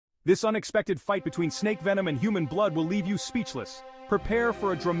This unexpected fight between snake venom and human blood will leave you speechless. Prepare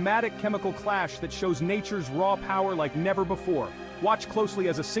for a dramatic chemical clash that shows nature's raw power like never before. Watch closely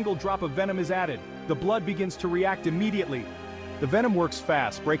as a single drop of venom is added. The blood begins to react immediately. The venom works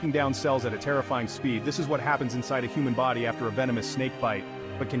fast, breaking down cells at a terrifying speed. This is what happens inside a human body after a venomous snake bite.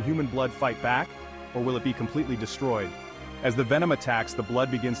 But can human blood fight back? Or will it be completely destroyed? As the venom attacks, the blood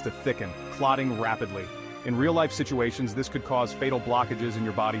begins to thicken, clotting rapidly. In real-life situations, this could cause fatal blockages in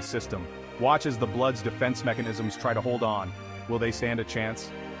your body's system. Watch as the blood's defense mechanisms try to hold on. Will they stand a chance?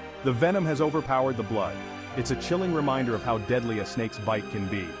 The venom has overpowered the blood. It's a chilling reminder of how deadly a snake's bite can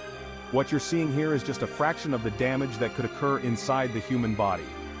be. What you're seeing here is just a fraction of the damage that could occur inside the human body.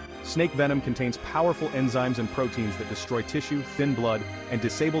 Snake venom contains powerful enzymes and proteins that destroy tissue, thin blood, and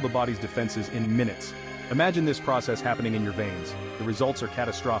disable the body's defenses in minutes. Imagine this process happening in your veins. The results are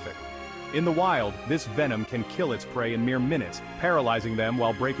catastrophic. In the wild, this venom can kill its prey in mere minutes, paralyzing them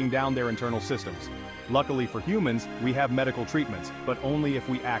while breaking down their internal systems. Luckily for humans, we have medical treatments, but only if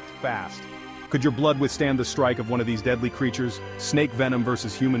we act fast. Could your blood withstand the strike of one of these deadly creatures? Snake venom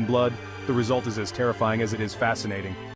versus human blood? The result is as terrifying as it is fascinating.